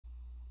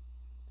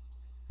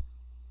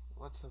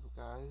What's up,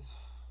 guys?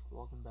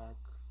 Welcome back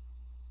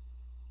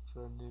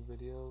to a new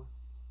video.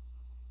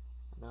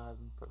 I know I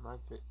haven't put my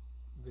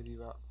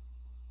video out,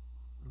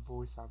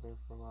 voice out there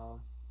for a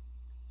while.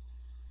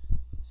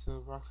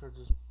 So Rockstar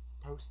just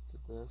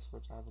posted this,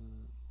 which I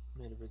haven't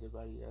made a video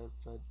about it yet,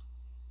 but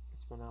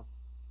it's been out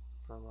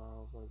for a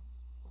while, but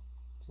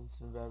since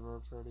November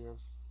 30th,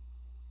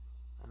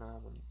 and I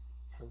haven't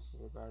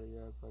posted about it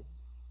yet, but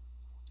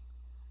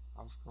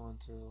I was going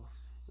to,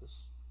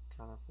 just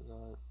kind of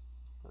forgot.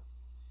 But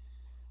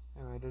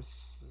anyway,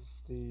 this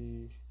is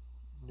the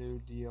new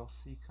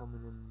DLC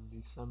coming in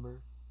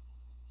December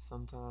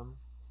sometime.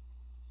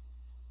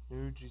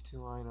 New GT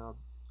lineup.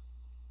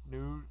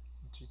 New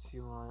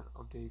GT line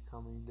update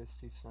coming this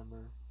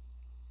December.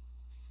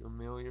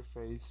 Familiar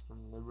face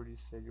from Liberty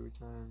City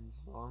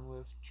returns, along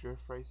with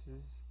drift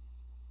races.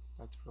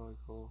 That's really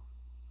cool.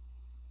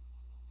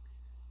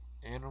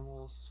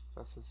 Animals,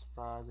 festive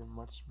surprise, and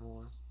much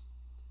more.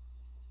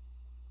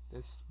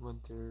 This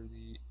winter,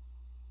 the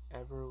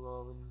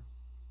ever-loving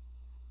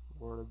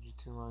world of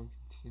GT Line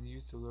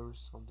continues to deliver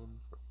something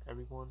for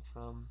everyone,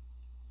 from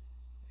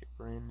a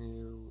brand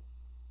new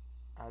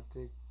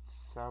attic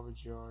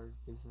salvage yard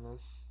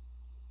business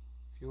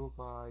fueled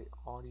by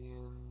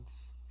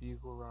audience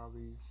vehicle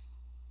robberies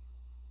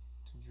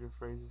to drift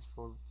races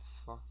for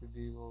selected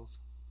vehicles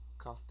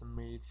custom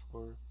made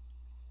for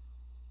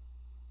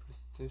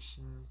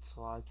precision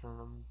slide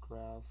tournament,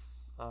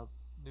 grass up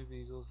new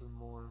vehicles, and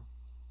more.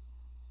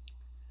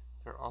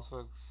 There are also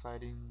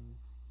exciting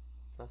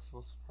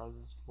festival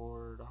surprises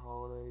for the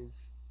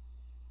holidays,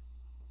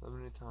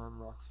 limited time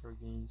Rockstar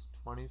Games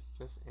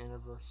 25th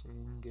anniversary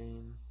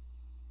in-game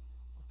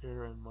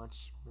appear, and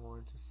much more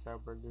to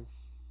celebrate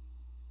this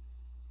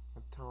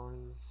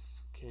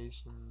momentous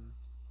occasion.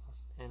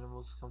 Plus,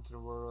 animals come to the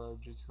world of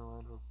GTA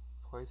Land for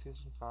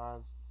PlayStation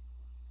 5,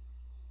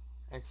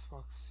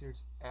 Xbox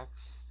Series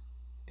X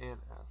and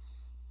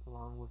S,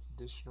 along with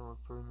additional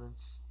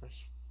improvements,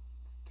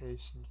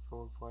 specifications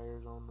for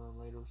players on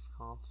the latest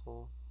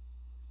console.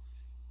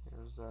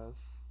 There's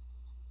this.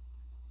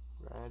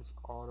 Red's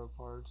Auto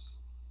Parts.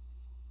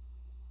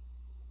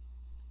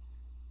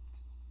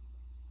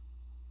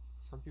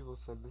 Some people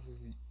said this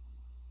is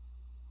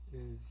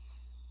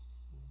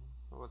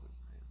what's his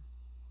name?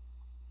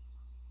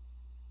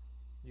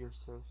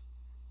 Yusuf.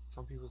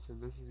 Some people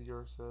said this is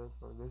Yusuf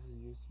or this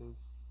is Yusuf.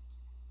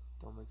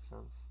 Don't make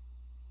sense.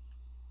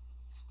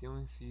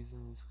 Stealing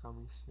season is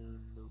coming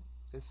soon.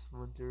 This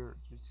winter,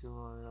 GTA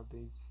Line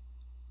updates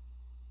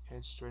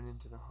head straight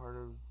into the heart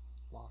of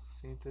Los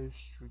Santos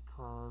street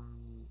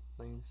crime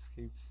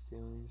landscape,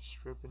 stealing,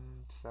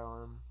 stripping,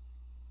 selling.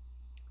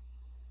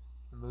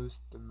 The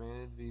most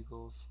demanded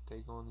vehicles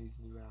take on these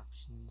new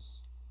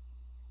actions.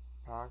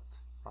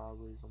 Packed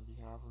robberies on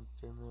behalf of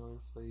familiar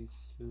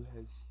face who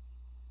has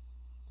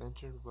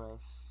ventured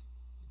west.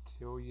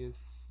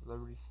 Tilius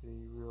Liberty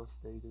City real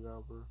estate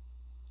developer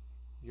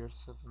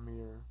Yusuf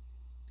Amir.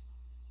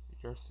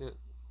 Yusuf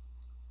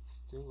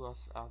still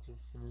lost after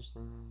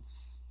finishing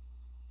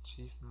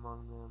chief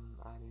among them,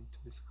 adding to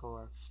his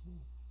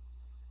collection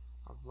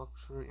of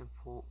luxury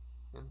import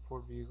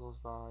vehicles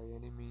by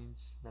any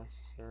means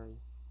necessary.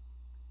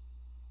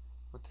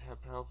 With the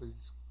help of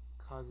his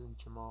cousin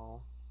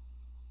Jamal.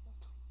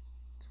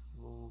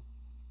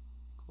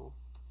 Cool.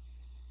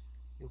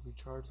 He'll be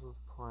charged with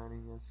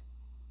planning as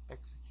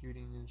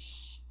executing a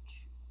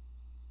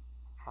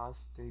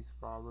high-stakes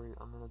robbery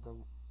under the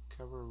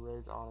cover of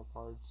Red's Auto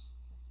Parts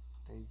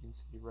that you can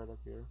see right up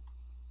here.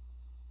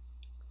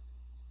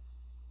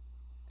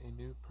 A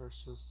new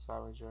personal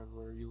salvage yard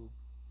where you will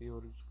be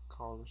able to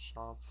call the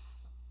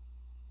shots,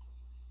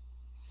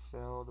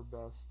 sell the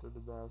best of the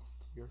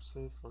best,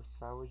 yourself, or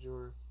salvage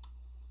your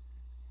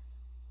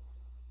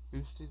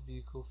boosted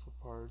vehicle for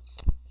parts.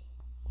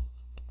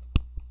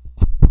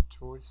 The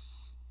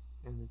choice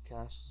and the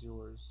cash is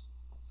yours.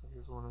 So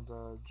here's one of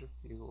the drift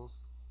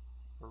vehicles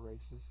for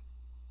races.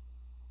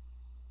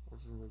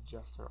 This is a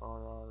Jester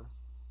RR.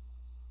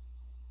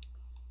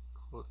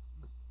 Cool.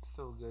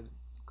 Still a good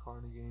car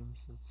in the game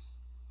since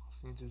Los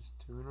Santos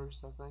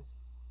tuners, I think.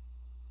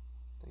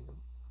 I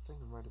think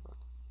I'm right about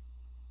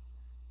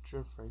that.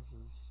 Drift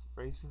races.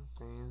 Racing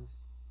fans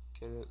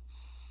get a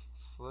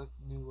slick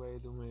new way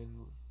to win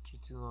with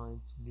GT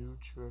Line's new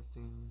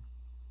drifting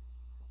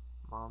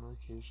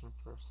modification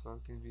for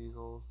selected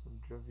vehicles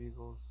and drift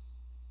vehicles.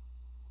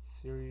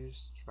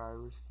 Serious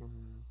drivers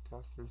can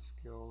test their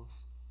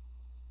skills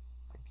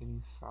by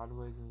getting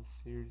sideways in a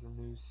series of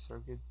new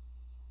circuit.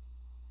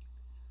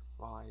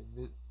 While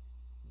a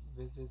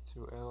visit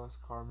to LS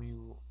Carmi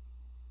will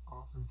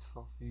often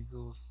sell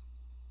vehicles.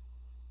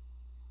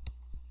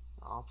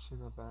 The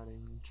option of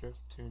adding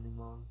drift tuning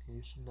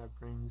modification that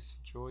brings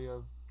joy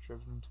of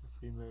drifting to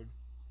free mode.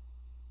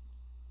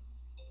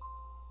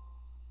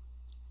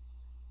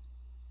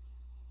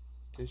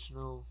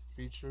 Additional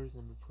features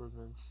and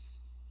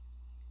improvements.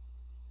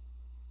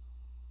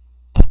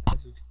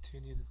 As we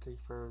continue to take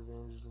further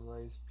advantage of the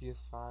latest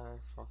PS5,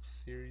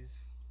 Xbox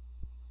Series,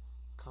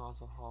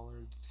 console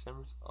hardware,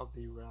 December's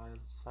update will add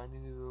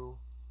exciting new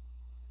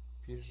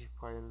features to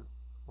play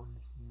on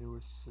these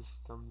newer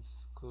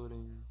systems,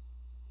 including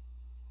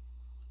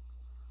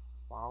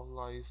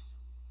wildlife.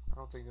 I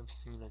don't think I've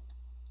seen like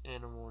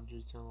animal in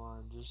GTA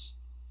Online, just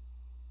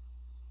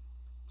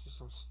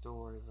some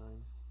story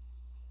thing.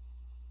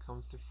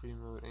 Comes to free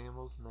mode,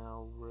 animals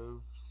now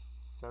rove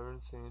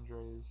 7 San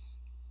Andreas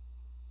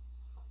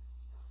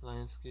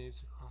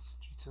landscapes across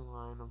the GTA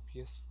Online on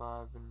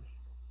PS5 and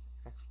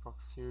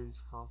Xbox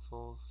Series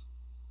consoles.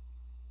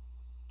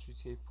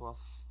 GTA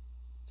Plus,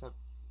 except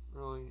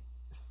really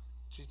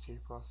GTA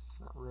Plus is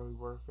not really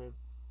worth it.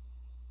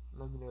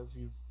 Let me know if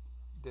you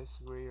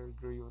disagree or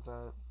agree with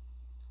that.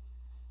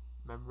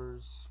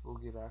 Members will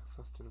get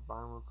access to the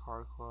Vinyl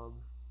Car Club.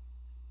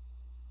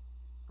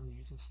 I mean,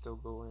 you can still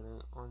go in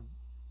it on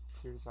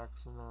Series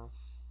X and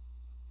S,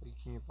 but you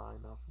can't buy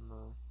nothing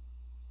though,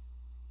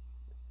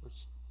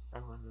 which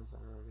everyone knows that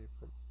already.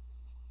 But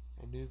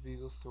a new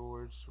vehicle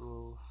storage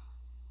will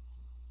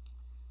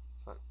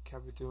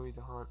capability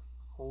to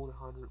hold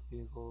 100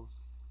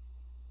 vehicles.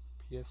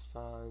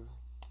 PS5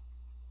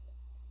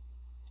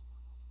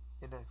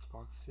 and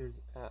Xbox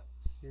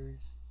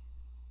Series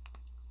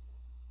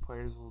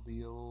players will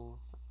be able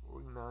to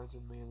organize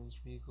and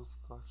manage vehicles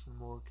collection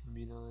more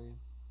conveniently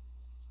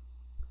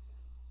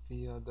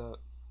via the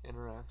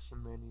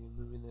interaction menu,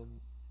 moving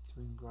them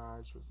between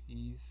garage with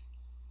ease,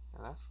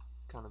 and that's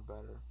kind of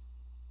better.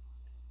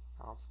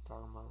 I was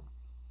talking about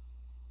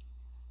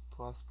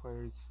Plus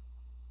players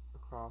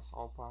across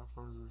all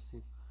platforms will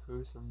receive a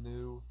host of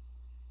new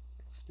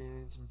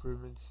experience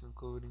improvements,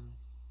 including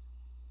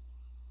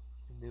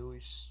a newly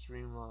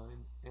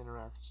streamlined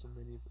interaction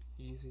menu for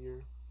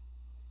easier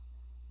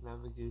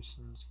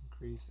navigations,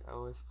 increase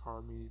LS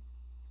car meet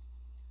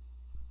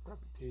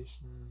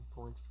reputation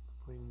points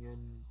for completing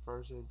in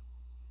budget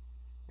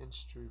and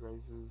street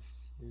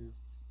races, new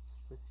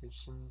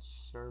specifications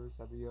service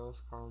at the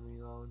LS car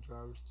meet, allowing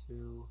drivers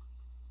to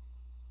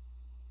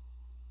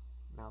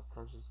now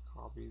purchase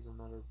copies of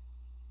another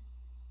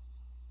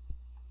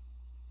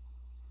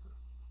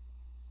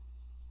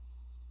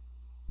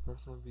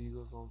personal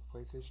vehicles on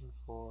PlayStation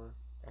 4,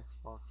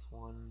 Xbox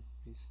One,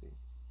 PC.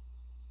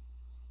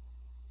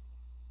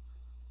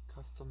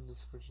 Custom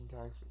description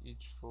tags for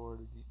each floor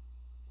to the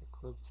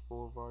Eclipse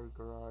Boulevard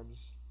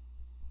garage.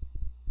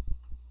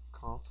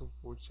 Console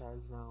voice chat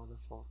is now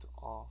default to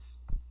off.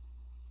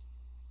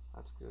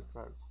 That's good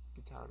because I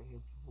get tired of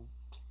hearing people.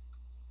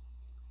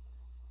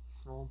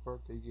 Small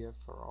birthday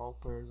gift for all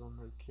players on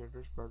their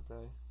character's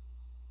birthday.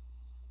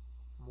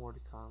 More to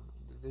come.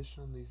 In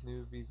addition to these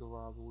new vehicle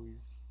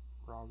robberies,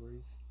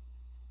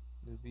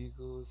 new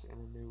vehicles, and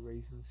a new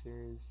racing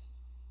series,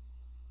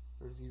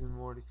 there's even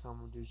more to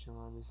come with GTA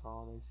Online this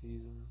holiday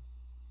season.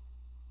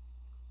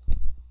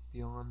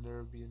 Beyond there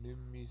will be a new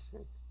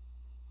music,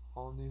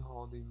 all new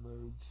holiday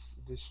modes,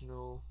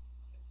 additional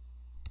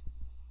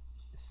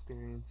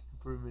experience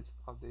improvements,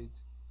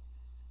 updates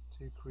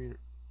to creator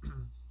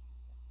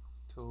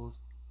tools,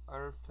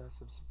 other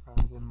festive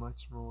surprises, and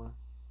much more.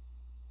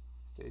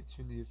 Stay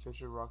tuned to the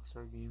official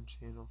Rockstar Games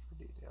channel for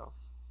details.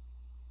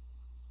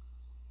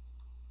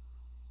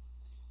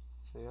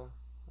 So yeah,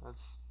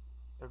 that's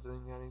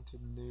everything adding to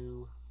the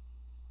new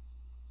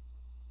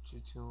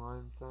GTA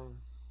Online thing.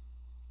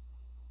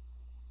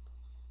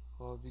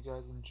 Well, if you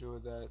guys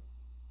enjoyed that,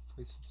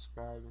 please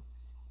subscribe.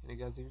 And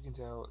guys, if you can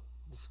tell,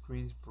 the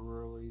screen's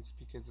blurry. It's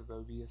because of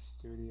OBS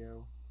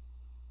Studio.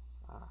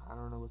 I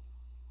don't know what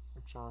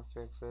I'm trying to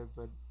fix it,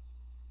 but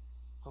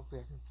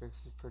hopefully I can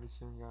fix it pretty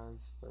soon,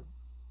 guys. But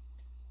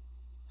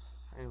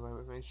anyway,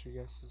 make sure you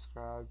guys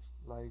subscribe,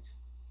 like,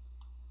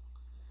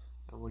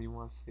 and what do you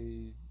want to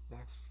see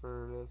next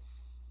for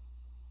this?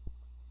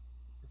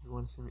 If you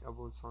want to see me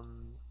upload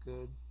something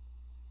good,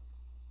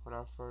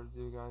 without further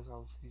ado, guys,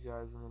 I'll see you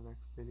guys in the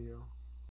next video.